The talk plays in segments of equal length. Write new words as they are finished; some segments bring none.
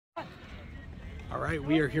All right,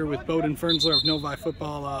 we are here with Boden Fernsler of Novi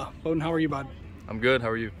football. Boden, how are you, bud? I'm good. How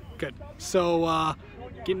are you? Good. So,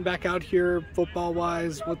 getting back out here,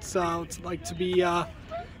 football-wise, what's it like to be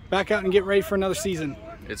back out and get ready for another season?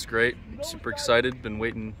 It's great. Super excited. Been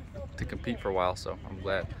waiting to compete for a while, so I'm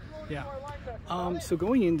glad. Yeah. So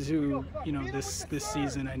going into this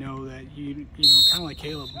season, I know that you kind of like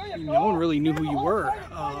Caleb, no one really knew who you were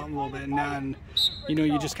a little bit, and then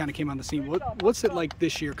you just kind of came on the scene. What's it like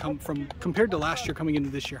this year compared to last year coming into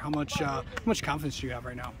this year? How much confidence do you have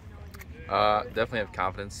right now? Definitely have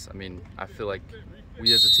confidence. I mean, I feel like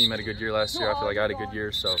we as a team had a good year last year. I feel like I had a good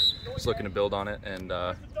year, so just looking to build on it and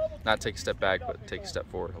not take a step back, but take a step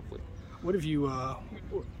forward, hopefully. What have you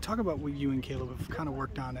talk about what you and Caleb have kind of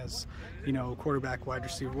worked on as quarterback, wide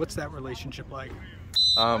receiver? What's that relationship like?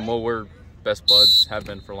 Well, we're best buds, have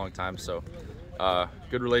been for a long time, so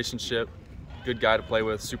good relationship, good guy to play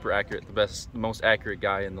with, super accurate, the most accurate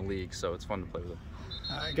guy in the league, so it's fun to play with him.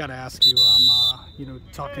 I got to ask you,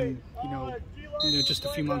 talking, just a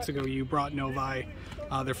few months ago, you brought Novi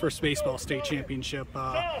their first baseball state championship.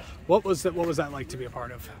 What was that like to be a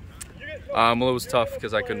part of? Well, it was tough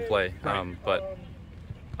because I couldn't play, but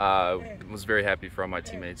was very happy for all my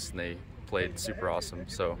teammates, and they played super awesome,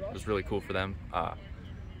 so it was really cool for them.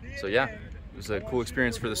 So yeah, it was a cool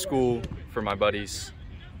experience for the school, for my buddies,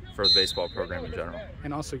 for the baseball program in general.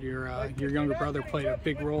 And also your younger brother played a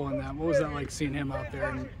big role in that. What was that like seeing him out there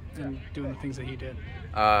and doing the things that he did?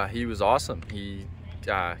 He was awesome. He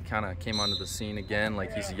kind of came onto the scene again.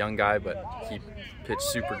 Like, he's a young guy, but he pitched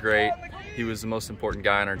super great. He was the most important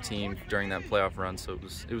guy on our team during that playoff run, so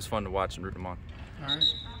it was fun to watch and root him on. All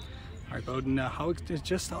right, Boden.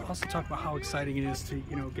 Just also talk about how exciting it is to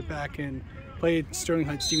get back and play Sterling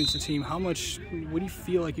Heights Stevenson team. What do you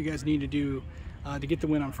feel like you guys need to do to get the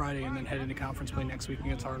win on Friday and then head into conference play next week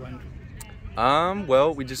against Heartland?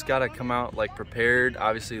 Well, we just gotta come out prepared.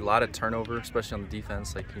 Obviously, a lot of turnover, especially on the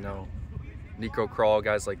defense. Nico Crawl,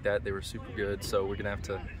 guys like that, they were super good. So we're gonna have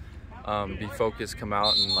to be focused, come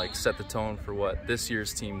out and set the tone for what this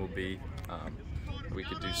year's team will be. We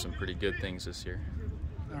could do some pretty good things this year.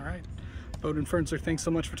 All right, Boden Fernsler, thanks so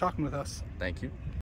much for talking with us. Thank you.